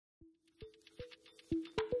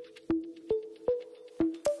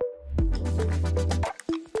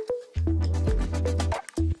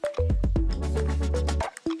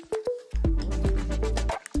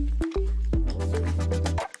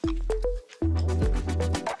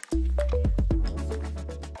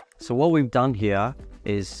So what we've done here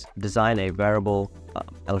is design a wearable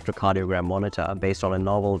electrocardiogram monitor based on a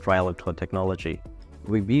novel dry electrode technology.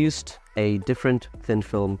 We've used a different thin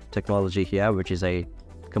film technology here, which is a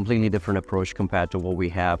completely different approach compared to what we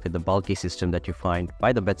have with the bulky system that you find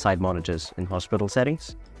by the bedside monitors in hospital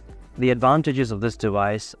settings. The advantages of this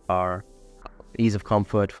device are ease of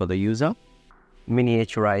comfort for the user,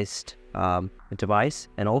 miniaturized device,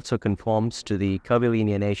 and also conforms to the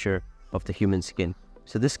curvilinear nature of the human skin.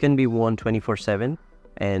 So this can be worn 24/7,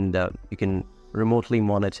 and you can remotely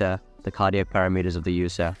monitor the cardiac parameters of the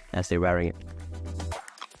user as they're wearing it.